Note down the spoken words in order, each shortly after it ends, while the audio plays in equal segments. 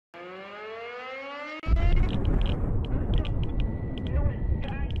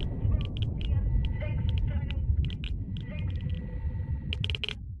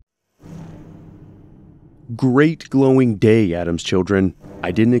Great glowing day, Adam's children.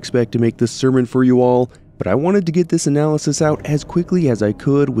 I didn't expect to make this sermon for you all, but I wanted to get this analysis out as quickly as I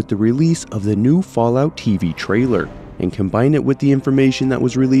could with the release of the new Fallout TV trailer, and combine it with the information that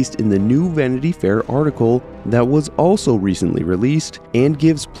was released in the new Vanity Fair article that was also recently released and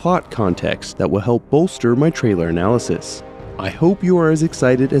gives plot context that will help bolster my trailer analysis. I hope you are as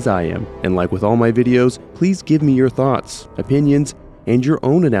excited as I am, and like with all my videos, please give me your thoughts, opinions, and your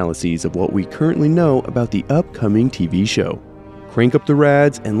own analyses of what we currently know about the upcoming TV show. Crank up the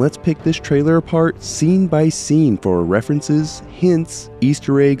rads and let's pick this trailer apart scene by scene for references, hints,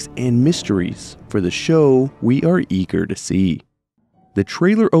 Easter eggs, and mysteries for the show we are eager to see. The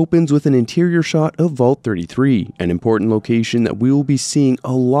trailer opens with an interior shot of Vault 33, an important location that we will be seeing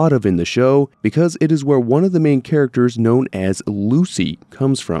a lot of in the show because it is where one of the main characters known as Lucy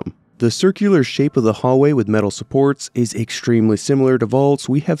comes from. The circular shape of the hallway with metal supports is extremely similar to vaults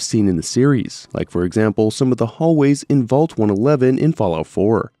we have seen in the series, like for example some of the hallways in Vault 111 in Fallout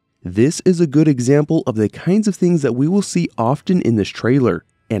 4. This is a good example of the kinds of things that we will see often in this trailer,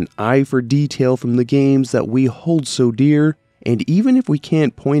 an eye for detail from the games that we hold so dear, and even if we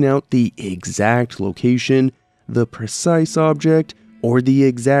can't point out the exact location, the precise object, or the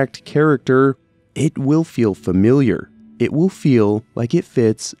exact character, it will feel familiar. It will feel like it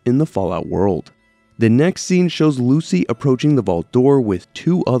fits in the Fallout world. The next scene shows Lucy approaching the vault door with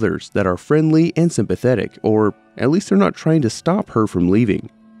two others that are friendly and sympathetic, or at least they're not trying to stop her from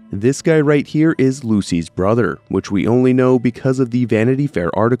leaving. This guy right here is Lucy's brother, which we only know because of the Vanity Fair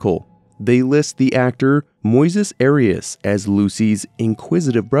article. They list the actor Moises Arias as Lucy's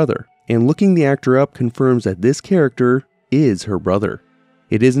inquisitive brother, and looking the actor up confirms that this character is her brother.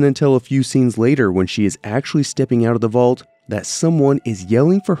 It isn't until a few scenes later when she is actually stepping out of the vault that someone is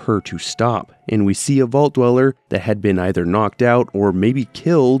yelling for her to stop, and we see a vault dweller that had been either knocked out or maybe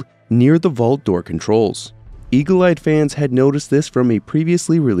killed near the vault door controls. Eagle-eyed fans had noticed this from a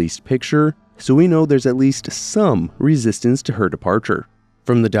previously released picture, so we know there's at least some resistance to her departure.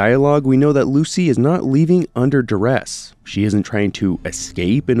 From the dialogue, we know that Lucy is not leaving under duress. She isn't trying to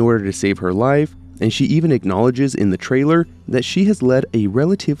escape in order to save her life, and she even acknowledges in the trailer that she has led a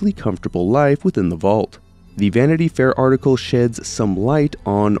relatively comfortable life within the vault. The Vanity Fair article sheds some light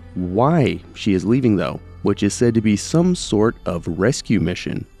on why she is leaving though, which is said to be some sort of rescue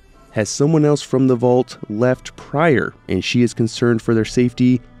mission. Has someone else from the vault left prior and she is concerned for their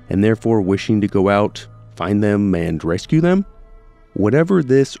safety and therefore wishing to go out, find them, and rescue them? Whatever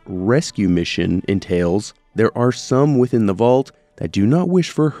this rescue mission entails, there are some within the vault that do not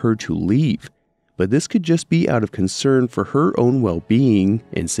wish for her to leave. But this could just be out of concern for her own well-being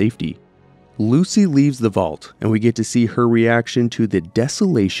and safety. Lucy leaves the vault, and we get to see her reaction to the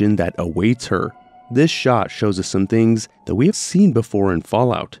desolation that awaits her. This shot shows us some things that we have seen before in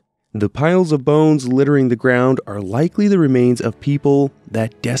Fallout. The piles of bones littering the ground are likely the remains of people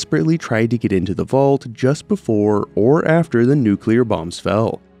that desperately tried to get into the vault just before or after the nuclear bombs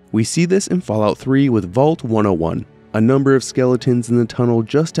fell. We see this in Fallout 3 with Vault 101. A number of skeletons in the tunnel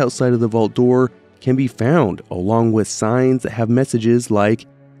just outside of the vault door can be found, along with signs that have messages like,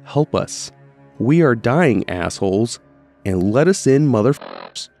 "Help us," "We are dying, assholes," and "Let us in,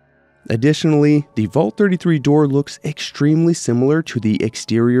 motherfuckers." Additionally, the Vault 33 door looks extremely similar to the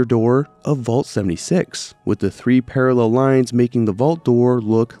exterior door of Vault 76, with the three parallel lines making the vault door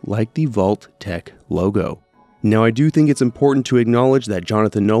look like the Vault Tech logo. Now, I do think it's important to acknowledge that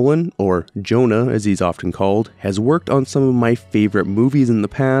Jonathan Nolan, or Jonah as he's often called, has worked on some of my favorite movies in the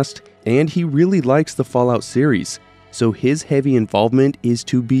past, and he really likes the Fallout series, so his heavy involvement is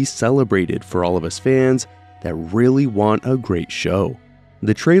to be celebrated for all of us fans that really want a great show.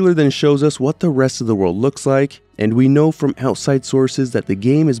 The trailer then shows us what the rest of the world looks like, and we know from outside sources that the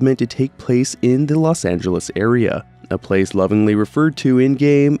game is meant to take place in the Los Angeles area, a place lovingly referred to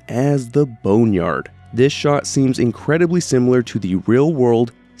in-game as the Boneyard. This shot seems incredibly similar to the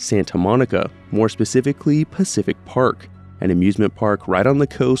real-world Santa Monica, more specifically Pacific Park, an amusement park right on the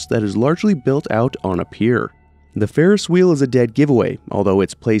coast that is largely built out on a pier. The Ferris wheel is a dead giveaway, although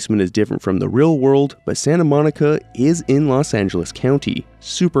its placement is different from the real world, but Santa Monica is in Los Angeles County,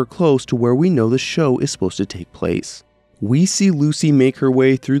 super close to where we know the show is supposed to take place. We see Lucy make her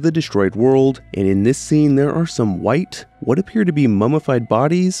way through the destroyed world, and in this scene there are some white, what appear to be mummified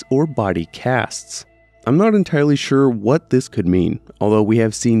bodies or body casts. I'm not entirely sure what this could mean, although we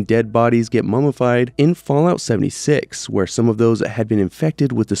have seen dead bodies get mummified in Fallout 76, where some of those that had been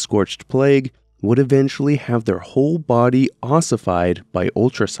infected with the Scorched Plague would eventually have their whole body ossified by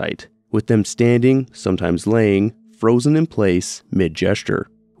ultracite. with them standing, sometimes laying, frozen in place, mid-gesture.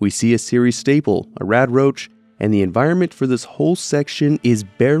 We see a series staple, a rad roach, and the environment for this whole section is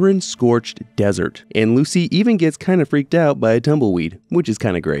barren, scorched desert, and Lucy even gets kind of freaked out by a tumbleweed, which is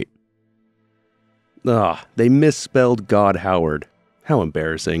kind of great. They misspelled God Howard. How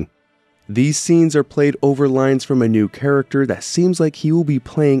embarrassing. These scenes are played over lines from a new character that seems like he will be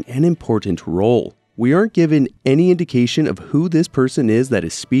playing an important role. We aren't given any indication of who this person is that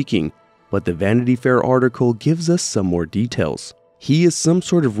is speaking, but the Vanity Fair article gives us some more details. He is some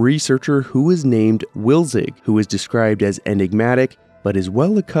sort of researcher who is named Wilzig, who is described as enigmatic, but is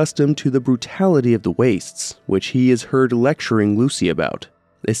well accustomed to the brutality of the wastes, which he is heard lecturing Lucy about.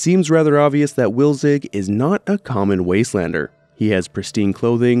 It seems rather obvious that Wilzig is not a common wastelander. He has pristine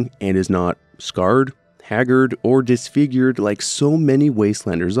clothing and is not scarred, haggard, or disfigured like so many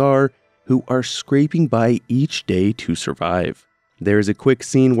wastelanders are, who are scraping by each day to survive. There is a quick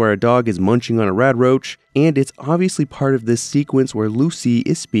scene where a dog is munching on a rad roach, and it's obviously part of this sequence where Lucy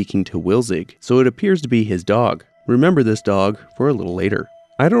is speaking to Wilzig, so it appears to be his dog. Remember this dog for a little later.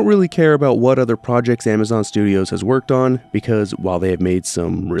 I don't really care about what other projects Amazon Studios has worked on, because while they have made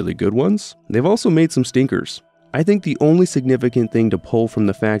some really good ones, they've also made some stinkers. I think the only significant thing to pull from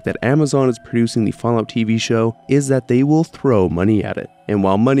the fact that Amazon is producing the Fallout TV show is that they will throw money at it. And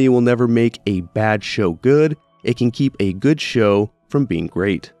while money will never make a bad show good, it can keep a good show from being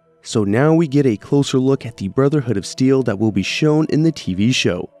great. So now we get a closer look at the Brotherhood of Steel that will be shown in the TV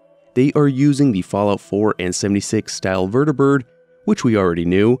show. They are using the Fallout 4 and 76 style vertibird, which we already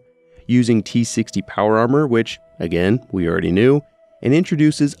knew, using T60 power armor, which, again, we already knew, and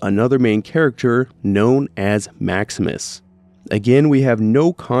introduces another main character known as Maximus. Again, we have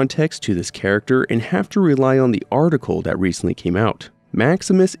no context to this character and have to rely on the article that recently came out.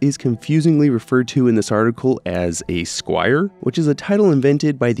 Maximus is confusingly referred to in this article as a squire, which is a title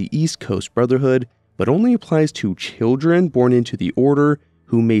invented by the East Coast Brotherhood, but only applies to children born into the Order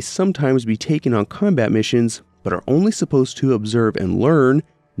who may sometimes be taken on combat missions, but are only supposed to observe and learn,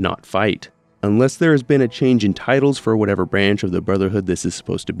 not fight. Unless there has been a change in titles for whatever branch of the Brotherhood this is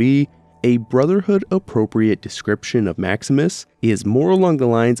supposed to be, a Brotherhood-appropriate description of Maximus is more along the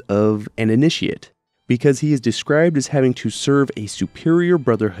lines of an initiate, because he is described as having to serve a superior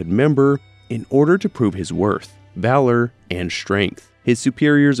Brotherhood member in order to prove his worth, valor, and strength. His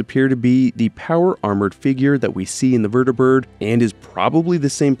superiors appear to be the power-armored figure that we see in the vertibird, and is probably the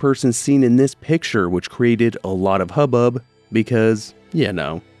same person seen in this picture, which created a lot of hubbub, because,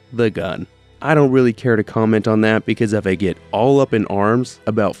 the gun. I don't really care to comment on that, because if I get all up in arms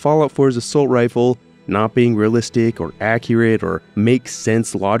about Fallout 4's assault rifle not being realistic or accurate or makes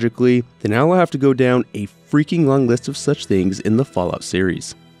sense logically, then I'll have to go down a freaking long list of such things in the Fallout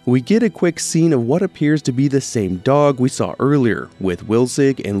series. We get a quick scene of what appears to be the same dog we saw earlier, with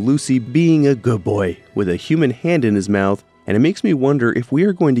Wilzig and Lucy being a good boy with a human hand in his mouth, and it makes me wonder if we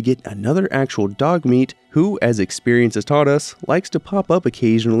are going to get another actual dog meat who, as experience has taught us, likes to pop up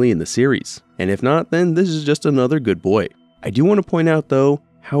occasionally in the series. And if not, then this is just another good boy. I do want to point out though,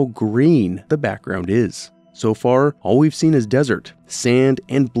 how green the background is. So far, all we've seen is desert, sand,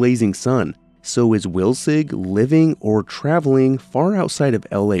 and blazing sun. So is Wilzig living or traveling far outside of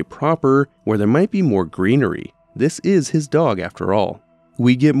LA proper, where there might be more greenery? This is his dog after all.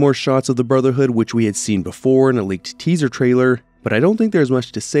 We get more shots of the Brotherhood, which we had seen before in a leaked teaser trailer, but I don't think there's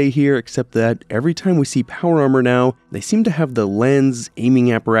much to say here except that every time we see power armor now, they seem to have the lens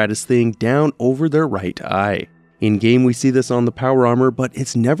aiming apparatus thing down over their right eye. In game we see this on the power armor, but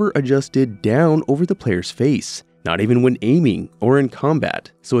it's never adjusted down over the player's face, not even when aiming or in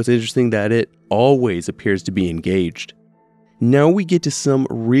combat, so it's interesting that it always appears to be engaged. Now we get to some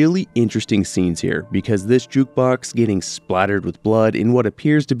really interesting scenes here, because this jukebox getting splattered with blood in what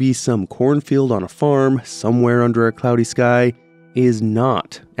appears to be some cornfield on a farm somewhere under a cloudy sky is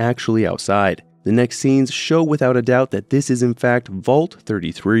not actually outside. The next scenes show without a doubt that this is in fact Vault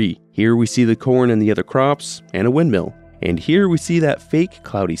 33. Here we see the corn and the other crops, and a windmill. And here we see that fake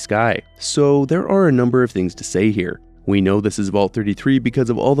cloudy sky. So there are a number of things to say here. We know this is Vault 33 because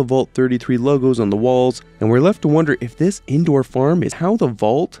of all the Vault 33 logos on the walls, and we're left to wonder if this indoor farm is how the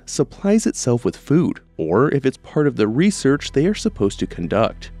vault supplies itself with food, or if it's part of the research they are supposed to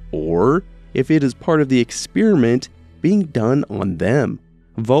conduct, or if it is part of the experiment being done on them.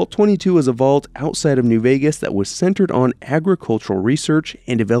 Vault 22 is a vault outside of New Vegas that was centered on agricultural research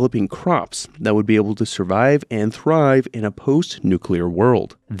and developing crops that would be able to survive and thrive in a post-nuclear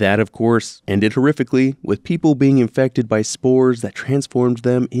world. That, of course, ended horrifically, with people being infected by spores that transformed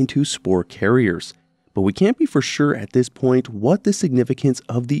them into spore carriers. But we can't be for sure at this point what the significance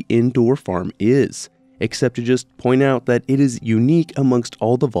of the indoor farm is. except to just point out that it is unique amongst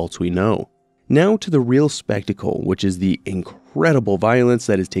all the vaults we know. Now to the real spectacle, which is the incredible violence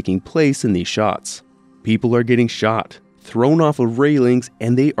that is taking place in these shots. People are getting shot, thrown off of railings,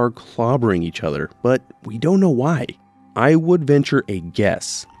 and they are clobbering each other, but we don't know why. I would venture a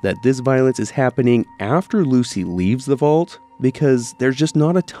guess that this violence is happening after Lucy leaves the vault, because there's just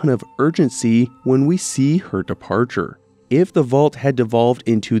not a ton of urgency when we see her departure. If the vault had devolved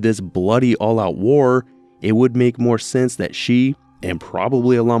into this bloody all-out war, it would make more sense that she, and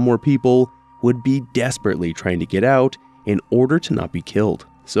probably a lot more people, would be desperately trying to get out in order to not be killed.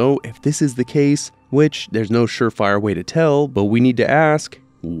 So if this is the case, which there's no surefire way to tell, but we need to ask,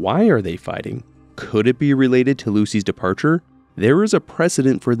 why are they fighting? Could it be related to Lucy's departure? There is a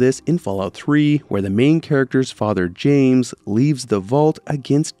precedent for this in Fallout 3, where the main character's father James leaves the vault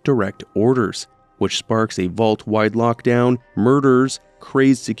against direct orders, which sparks a vault-wide lockdown, murders,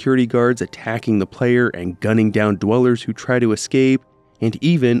 crazed security guards attacking the player and gunning down dwellers who try to escape, and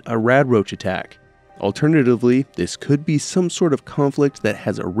even a radroach attack. Alternatively, this could be some sort of conflict that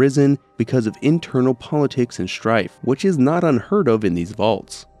has arisen because of internal politics and strife, which is not unheard of in these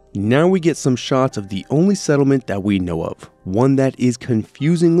vaults. Now we get some shots of the only settlement that we know of, one that is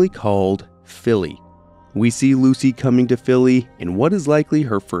confusingly called Philly. We see Lucy coming to Philly in what is likely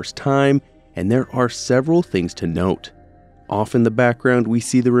her first time, and there are several things to note. Off in the background we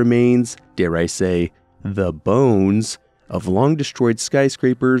see the remains, dare I say, the bones, of long-destroyed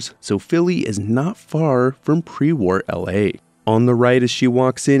skyscrapers, so Philly is not far from pre-war LA. On the right as she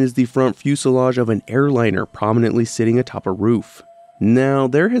walks in is the front fuselage of an airliner prominently sitting atop a roof. Now,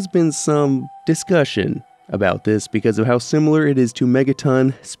 there has been some discussion about this because of how similar it is to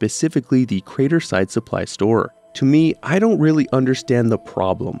Megaton, specifically the Craterside supply store. To me, I don't really understand the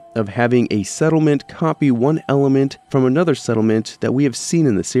problem of having a settlement copy one element from another settlement that we have seen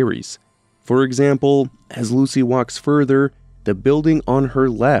in the series. For example, as Lucy walks further, the building on her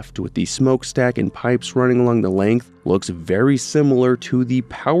left with the smokestack and pipes running along the length looks very similar to the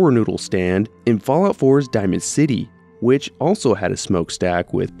Power Noodle stand in Fallout 4's Diamond City, which also had a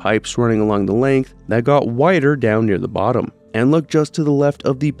smokestack with pipes running along the length that got wider down near the bottom. And look just to the left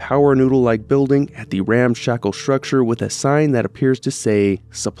of the Power Noodle-like building at the ramshackle structure with a sign that appears to say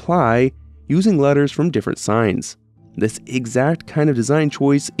Supply using letters from different signs. This exact kind of design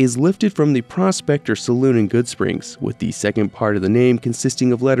choice is lifted from the Prospector Saloon in Goodsprings, with the second part of the name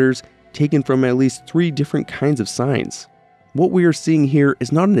consisting of letters taken from at least 3 different kinds of signs. What we are seeing here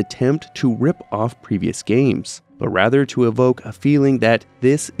is not an attempt to rip off previous games, but rather to evoke a feeling that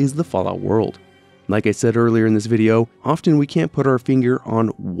this is the Fallout world. Like I said earlier in this video, often we can't put our finger on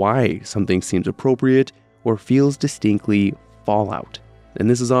why something seems appropriate or feels distinctly Fallout. And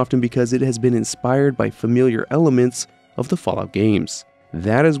this is often because it has been inspired by familiar elements of the Fallout games.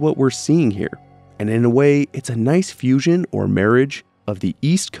 That is what we're seeing here. And in a way, it's a nice fusion or marriage of the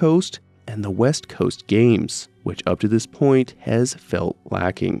East Coast and the West Coast games, which up to this point has felt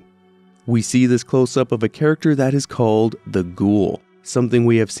lacking. We see this close-up of a character that is called the Ghoul, something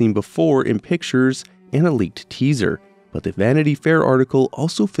we have seen before in pictures and a leaked teaser, but the Vanity Fair article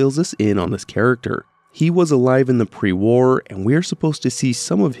also fills us in on this character. He was alive in the pre-war, and we are supposed to see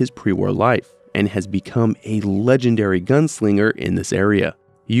some of his pre-war life, and has become a legendary gunslinger in this area.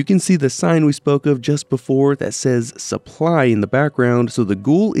 You can see the sign we spoke of just before that says Supply in the background, so the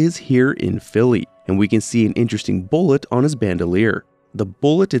Ghoul is here in Philly, and we can see an interesting bullet on his bandolier. The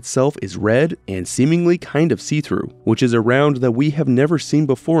bullet itself is red and seemingly kind of see-through, which is a round that we have never seen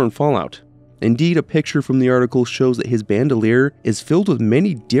before in Fallout. Indeed, a picture from the article shows that his bandolier is filled with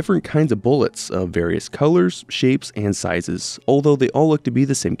many different kinds of bullets of various colors, shapes, and sizes, although they all look to be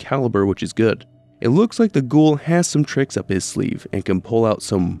the same caliber, which is good. It looks like the Ghoul has some tricks up his sleeve and can pull out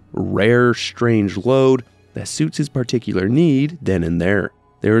some rare, strange load that suits his particular need then and there.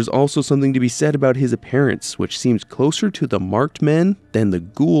 There is also something to be said about his appearance, which seems closer to the marked men than the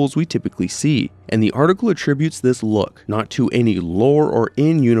ghouls we typically see, and the article attributes this look not to any lore or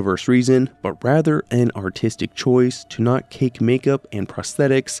in-universe reason, but rather an artistic choice to not cake makeup and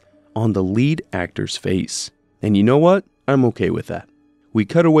prosthetics on the lead actor's face. And you know what? I'm okay with that. We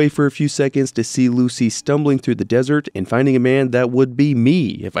cut away for a few seconds to see Lucy stumbling through the desert and finding a man that would be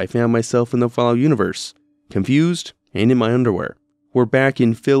me if I found myself in the Fallout universe, confused and in my underwear. We're back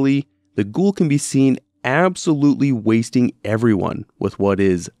in Philly. The Ghoul can be seen absolutely wasting everyone with what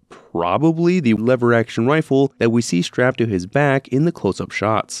is probably the lever-action rifle that we see strapped to his back in the close-up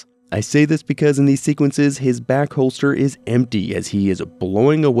shots. I say this because in these sequences, his back holster is empty as he is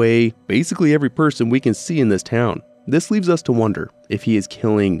blowing away basically every person we can see in this town. This leaves us to wonder if he is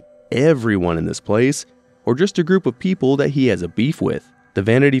killing everyone in this place or just a group of people that he has a beef with. The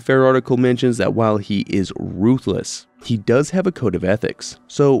Vanity Fair article mentions that while he is ruthless, he does have a code of ethics,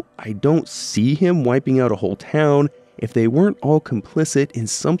 so I don't see him wiping out a whole town if they weren't all complicit in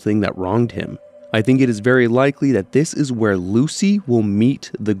something that wronged him. I think it is very likely that this is where Lucy will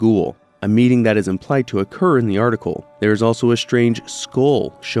meet the ghoul, a meeting that is implied to occur in the article. There is also a strange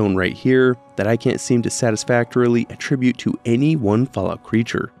skull shown right here that I can't seem to satisfactorily attribute to any one Fallout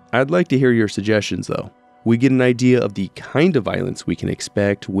creature. I'd like to hear your suggestions though. We get an idea of the kind of violence we can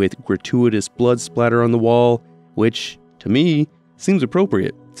expect with gratuitous blood splatter on the wall, which, to me, seems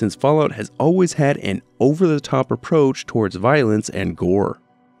appropriate, since Fallout has always had an over-the-top approach towards violence and gore.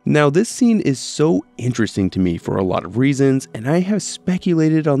 Now, this scene is so interesting to me for a lot of reasons, and I have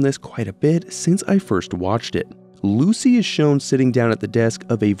speculated on this quite a bit since I first watched it. Lucy is shown sitting down at the desk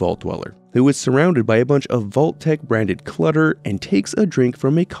of a vault dweller, who is surrounded by a bunch of Vault-Tec branded clutter and takes a drink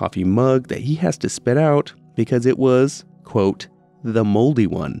from a coffee mug that he has to spit out because it was, quote, the moldy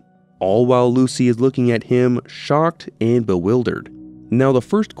one, all while Lucy is looking at him shocked and bewildered. Now, the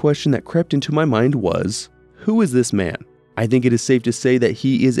first question that crept into my mind was, who is this man? I think it is safe to say that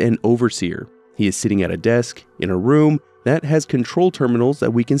he is an overseer. He is sitting at a desk in a room that has control terminals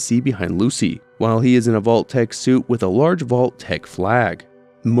that we can see behind Lucy, while he is in a Vault-Tec suit with a large Vault-Tec flag.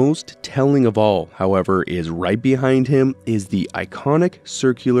 Most telling of all, however, is right behind him is the iconic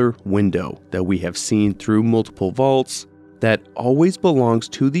circular window that we have seen through multiple vaults that always belongs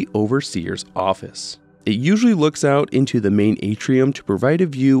to the overseer's office. It usually looks out into the main atrium to provide a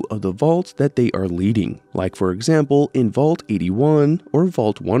view of the vault that they are leading, like for example in Vault 81 or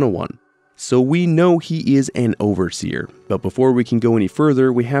Vault 101. So we know he is an overseer, but before we can go any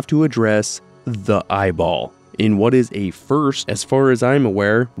further, we have to address the eyeball. In what is a first, as far as I'm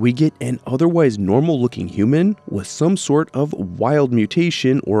aware, we get an otherwise normal looking human with some sort of wild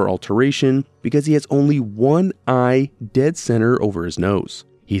mutation or alteration because he has only one eye dead center over his nose.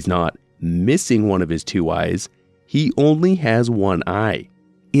 He's not missing one of his two eyes, he only has one eye.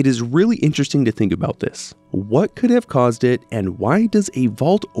 It is really interesting to think about this. What could have caused it, and why does a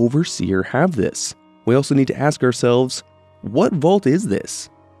vault overseer have this? We also need to ask ourselves, what vault is this?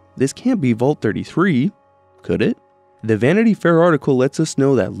 This can't be Vault 33, could it? The Vanity Fair article lets us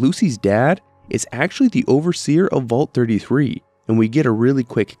know that Lucy's dad is actually the overseer of Vault 33, and we get a really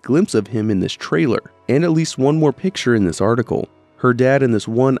quick glimpse of him in this trailer, and at least one more picture in this article. Her dad and this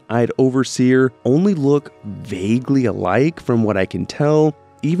one-eyed overseer only look vaguely alike from what I can tell,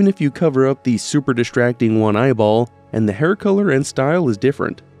 even if you cover up the super distracting one eyeball, and the hair color and style is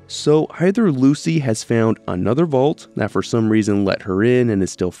different. So either Lucy has found another vault that for some reason let her in and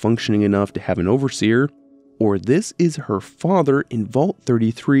is still functioning enough to have an overseer, or this is her father in Vault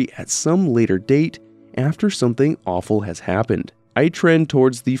 33 at some later date after something awful has happened. I trend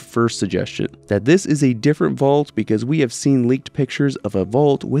towards the first suggestion, that this is a different vault because we have seen leaked pictures of a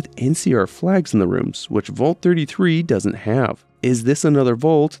vault with NCR flags in the rooms, which Vault 33 doesn't have. Is this another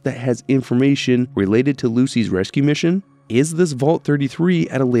vault that has information related to Lucy's rescue mission? Is this Vault 33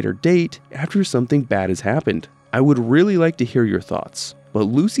 at a later date after something bad has happened? I would really like to hear your thoughts, but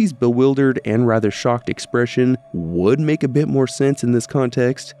Lucy's bewildered and rather shocked expression would make a bit more sense in this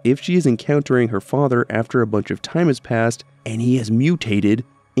context if she is encountering her father after a bunch of time has passed and he has mutated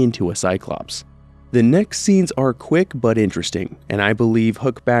into a Cyclops. The next scenes are quick but interesting, and I believe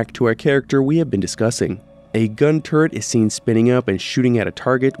hook back to our character we have been discussing. A gun turret is seen spinning up and shooting at a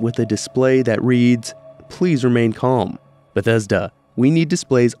target with a display that reads, "Please remain calm." Bethesda, we need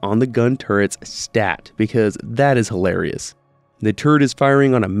displays on the gun turret's stat because that is hilarious. The turret is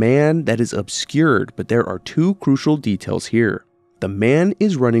firing on a man that is obscured, but there are two crucial details here. The man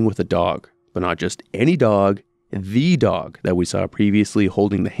is running with a dog, but not just any dog, the dog that we saw previously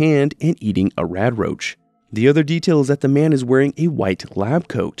holding the hand and eating a rad roach. The other detail is that the man is wearing a white lab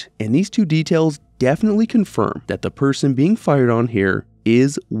coat, and these two details definitely confirm that the person being fired on here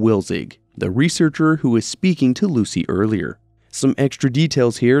is Wilzig, the researcher who was speaking to Lucy earlier. Some extra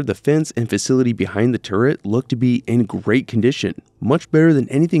details here, the fence and facility behind the turret look to be in great condition, much better than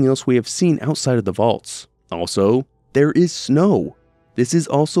anything else we have seen outside of the vaults. Also, there is snow. This is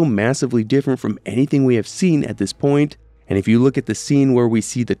also massively different from anything we have seen at this point, and if you look at the scene where we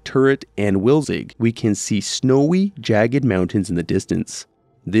see the turret and Wilzig, we can see snowy, jagged mountains in the distance.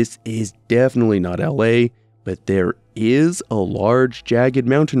 This is definitely not LA, but there is a large, jagged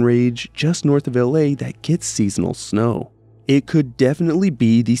mountain range just north of LA that gets seasonal snow. It could definitely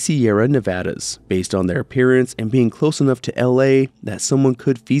be the Sierra Nevadas, based on their appearance and being close enough to LA that someone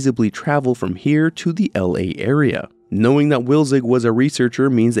could feasibly travel from here to the LA area. Knowing that Wilzig was a researcher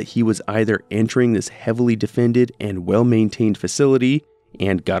means that he was either entering this heavily defended and well-maintained facility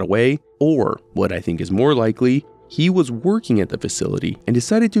and got away, or, what I think is more likely, He was working at the facility and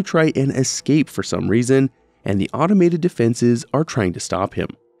decided to try and escape for some reason, and the automated defenses are trying to stop him.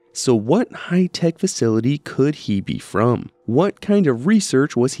 So what high-tech facility could he be from? What kind of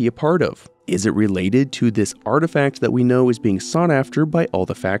research was he a part of? Is it related to this artifact that we know is being sought after by all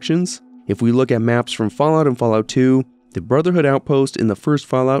the factions? If we look at maps from Fallout and Fallout 2, the Brotherhood outpost in the first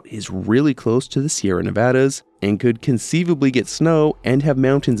Fallout is really close to the Sierra Nevadas and could conceivably get snow and have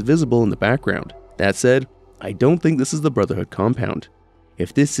mountains visible in the background. That said, I don't think this is the Brotherhood compound.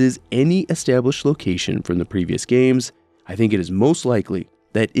 If this is any established location from the previous games, I think it is most likely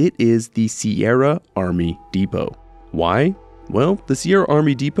that it is the Sierra Army Depot. Why? Well, the Sierra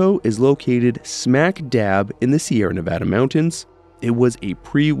Army Depot is located smack dab in the Sierra Nevada mountains. It was a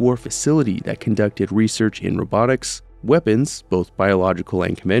pre-war facility that conducted research in robotics, weapons, both biological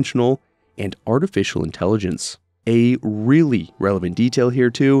and conventional, and artificial intelligence. A really relevant detail here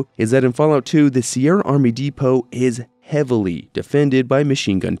too is that in Fallout 2, the Sierra Army Depot is heavily defended by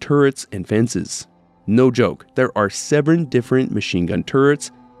machine gun turrets and fences. No joke, there are 7 different machine gun turrets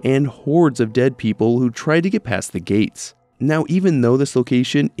and hordes of dead people who try to get past the gates. Now, even though this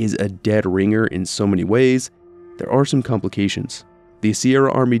location is a dead ringer in so many ways, there are some complications. The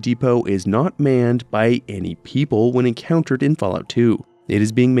Sierra Army Depot is not manned by any people when encountered in Fallout 2. It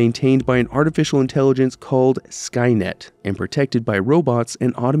is being maintained by an artificial intelligence called Skynet and protected by robots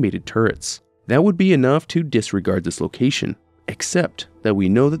and automated turrets. That would be enough to disregard this location, except that we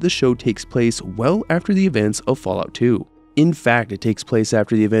know that the show takes place well after the events of Fallout 2. In fact, it takes place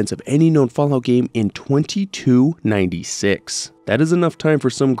after the events of any known Fallout game in 2296. That is enough time for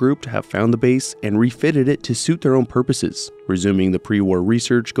some group to have found the base and refitted it to suit their own purposes, resuming the pre-war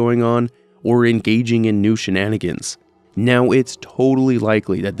research going on or engaging in new shenanigans. Now, it's totally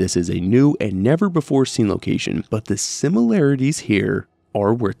likely that this is a new and never before seen location, but the similarities here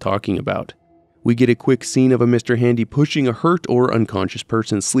are worth talking about. We get a quick scene of a Mr. Handy pushing a hurt or unconscious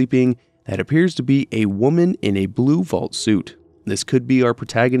person sleeping that appears to be a woman in a blue vault suit. This could be our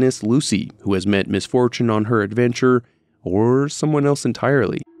protagonist Lucy, who has met misfortune on her adventure, or someone else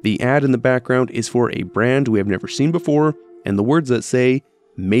entirely. The ad in the background is for a brand we have never seen before, and the words that say,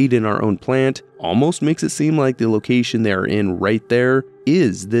 "made in our own plant," almost makes it seem like the location they are in right there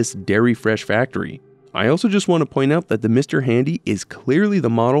is this Dairy Fresh factory. I also just want to point out that the Mr. Handy is clearly the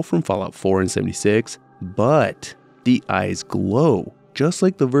model from Fallout 4 and 76, but the eyes glow, just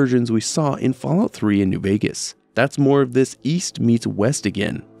like the versions we saw in Fallout 3 in New Vegas. That's more of this East meets West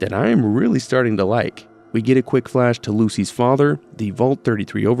again that I am really starting to like. We get a quick flash to Lucy's father, the Vault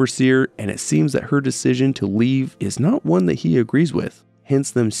 33 Overseer, and it seems that her decision to leave is not one that he agrees with,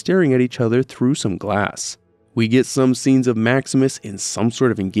 hence them staring at each other through some glass. We get some scenes of Maximus in some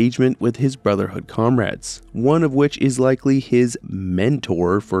sort of engagement with his Brotherhood comrades, one of which is likely his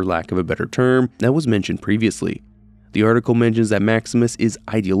mentor, for lack of a better term, that was mentioned previously. The article mentions that Maximus is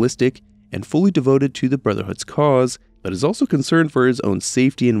idealistic and fully devoted to the Brotherhood's cause, but is also concerned for his own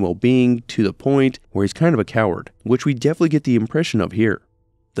safety and well-being to the point where he's kind of a coward, which we definitely get the impression of here.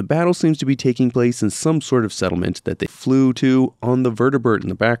 The battle seems to be taking place in some sort of settlement that they flew to on the vertebrate in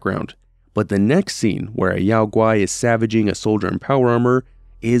the background, but the next scene where a Yao Guai is savaging a soldier in power armor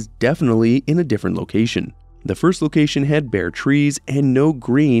is definitely in a different location. The first location had bare trees and no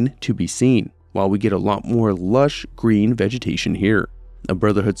green to be seen, while we get a lot more lush green vegetation here. A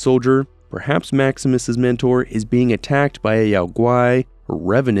Brotherhood soldier, perhaps Maximus's mentor, is being attacked by a Yao Guai,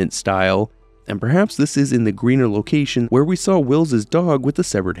 Revenant style, and perhaps this is in the greener location where we saw Will's dog with the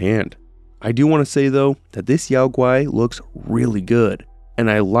severed hand. I do want to say though that this Yao Guai looks really good, and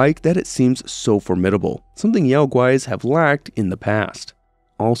I like that it seems so formidable, something Yao Guais have lacked in the past.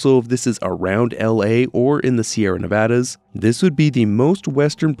 Also, if this is around LA or in the Sierra Nevadas, this would be the most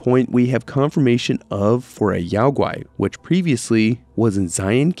western point we have confirmation of for a Yao Guai, which previously was in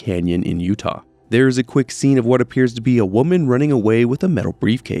Zion Canyon in Utah. There is a quick scene of what appears to be a woman running away with a metal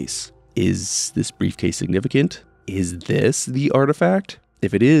briefcase. Is this briefcase significant? Is this the artifact?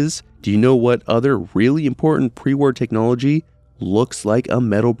 If it is, do you know what other really important pre-war technology looks like a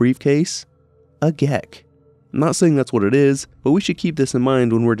metal briefcase? A Gek. I'm not saying that's what it is, but we should keep this in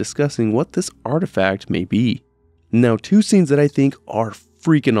mind when we're discussing what this artifact may be. Now, 2 scenes that I think are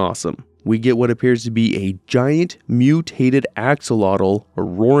freaking awesome. We get what appears to be a giant mutated axolotl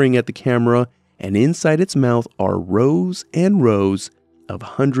roaring at the camera, and inside its mouth are rows and rows of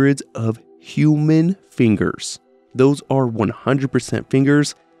hundreds of human fingers. Those are 100%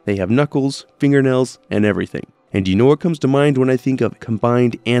 fingers. They have knuckles, fingernails, and everything. And do you know what comes to mind when I think of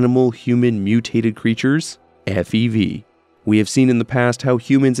combined animal-human mutated creatures? FEV. We have seen in the past how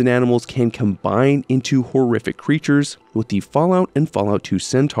humans and animals can combine into horrific creatures with the Fallout and Fallout 2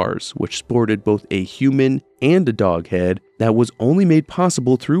 centaurs, which sported both a human and a dog head that was only made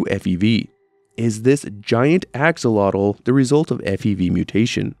possible through FEV. Is this giant axolotl the result of FEV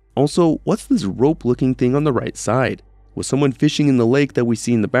mutation? Also, what's this rope-looking thing on the right side? Was someone fishing in the lake that we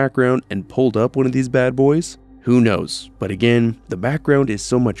see in the background and pulled up one of these bad boys? Who knows? But again, the background is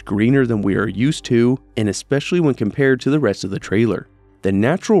so much greener than we are used to, and especially when compared to the rest of the trailer. The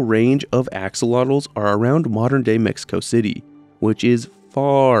natural range of axolotls are around modern-day Mexico City, which is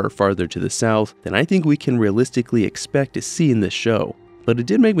far farther to the south than I think we can realistically expect to see in this show. But it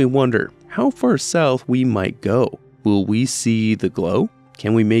did make me wonder how far south we might go. Will we see the glow?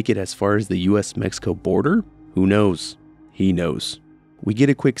 Can we make it as far as the US-Mexico border? Who knows? He knows. We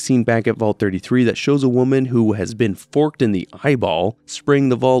get a quick scene back at Vault 33 that shows a woman who has been forked in the eyeball spraying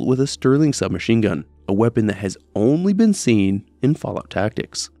the vault with a Sterling submachine gun, a weapon that has only been seen in Fallout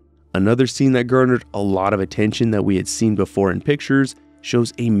Tactics. Another scene that garnered a lot of attention that we had seen before in pictures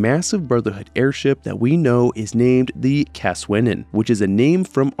shows a massive Brotherhood airship that we know is named the Caswenin, which is a name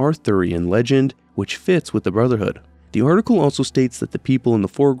from Arthurian legend, which fits with the Brotherhood. The article also states that the people in the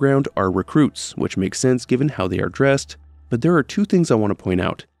foreground are recruits, which makes sense given how they are dressed. But there are two things I want to point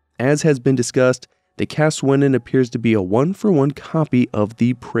out. As has been discussed, the Caswenin appears to be a one-for-one copy of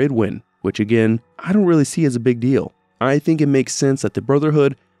the Pridwin, which again, I don't really see as a big deal. I think it makes sense that the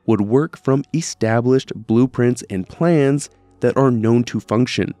Brotherhood would work from established blueprints and plans that are known to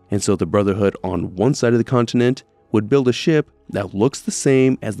function, and so the Brotherhood on one side of the continent would build a ship that looks the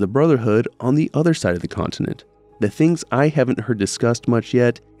same as the Brotherhood on the other side of the continent. The things I haven't heard discussed much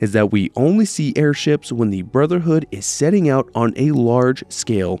yet is that we only see airships when the Brotherhood is setting out on a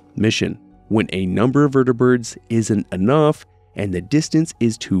large-scale mission, when a number of vertibirds isn't enough and the distance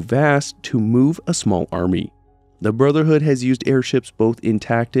is too vast to move a small army. The Brotherhood has used airships both in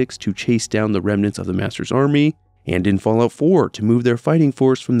Tactics to chase down the remnants of the Master's army, and in Fallout 4 to move their fighting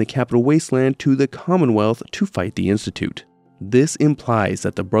force from the Capital Wasteland to the Commonwealth to fight the Institute. This implies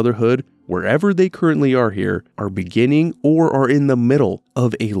that the Brotherhood, wherever they currently are here, are beginning or are in the middle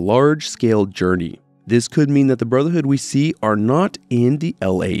of a large-scale journey. This could mean that the Brotherhood we see are not in the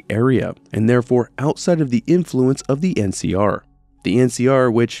LA area, and therefore outside of the influence of the NCR. The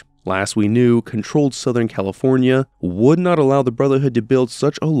NCR, which, last we knew, controlled Southern California, would not allow the Brotherhood to build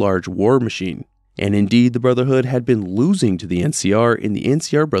such a large war machine. And indeed, the Brotherhood had been losing to the NCR in the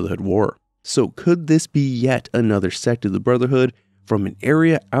NCR Brotherhood War. So could this be yet another sect of the Brotherhood from an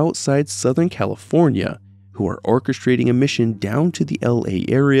area outside Southern California who are orchestrating a mission down to the LA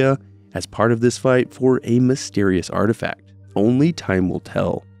area as part of this fight for a mysterious artifact? Only time will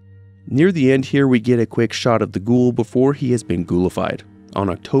tell. Near the end here, we get a quick shot of the ghoul before he has been ghoulified, on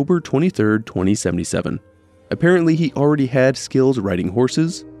October 23rd, 2077. Apparently he already had skills riding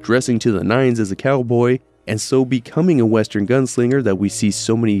horses, dressing to the nines as a cowboy, and so becoming a Western gunslinger that we see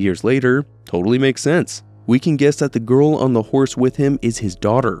so many years later totally makes sense. We can guess that the girl on the horse with him is his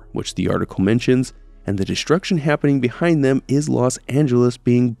daughter, which the article mentions, and the destruction happening behind them is Los Angeles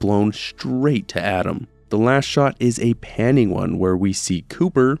being blown straight to atom. The last shot is a panning one where we see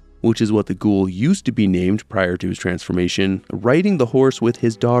Cooper, which is what the ghoul used to be named prior to his transformation, riding the horse with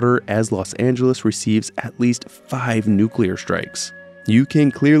his daughter as Los Angeles receives at least 5 nuclear strikes. You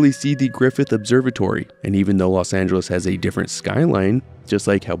can clearly see the Griffith Observatory, and even though Los Angeles has a different skyline, just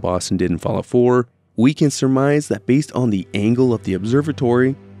like how Boston did in Fallout 4, we can surmise that based on the angle of the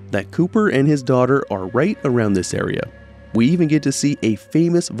observatory, that Cooper and his daughter are right around this area. We even get to see a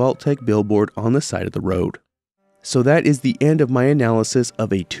famous Vault-Tec billboard on the side of the road. So that is the end of my analysis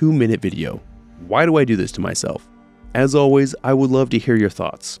of a 2-minute video. Why do I do this to myself? As always, I would love to hear your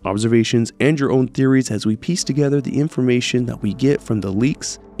thoughts, observations, and your own theories as we piece together the information that we get from the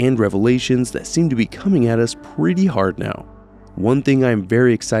leaks and revelations that seem to be coming at us pretty hard now. One thing I'm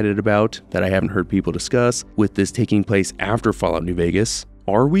very excited about that I haven't heard people discuss, with this taking place after Fallout New Vegas,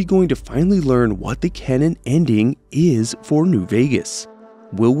 are we going to finally learn what the canon ending is for New Vegas?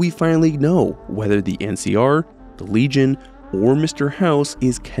 Will we finally know whether the NCR, the Legion, or Mr. House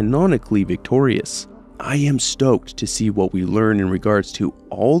is canonically victorious? I am stoked to see what we learn in regards to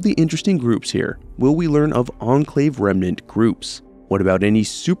all the interesting groups here. Will we learn of Enclave Remnant groups? What about any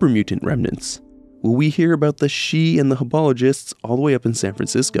super mutant remnants? Will we hear about the She and the Hobologists all the way up in San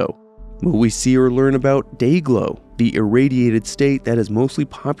Francisco? Will we see or learn about Dayglow, the irradiated state that is mostly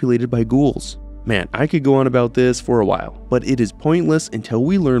populated by ghouls? Man, I could go on about this for a while, but it is pointless until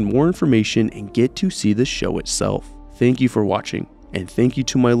we learn more information and get to see the show itself. Thank you for watching, and thank you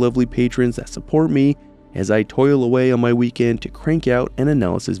to my lovely patrons that support me as I toil away on my weekend to crank out an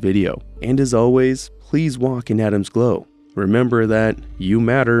analysis video. And as always, please walk in Adam's glow. Remember that you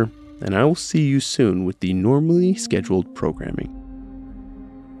matter, and I will see you soon with the normally scheduled programming.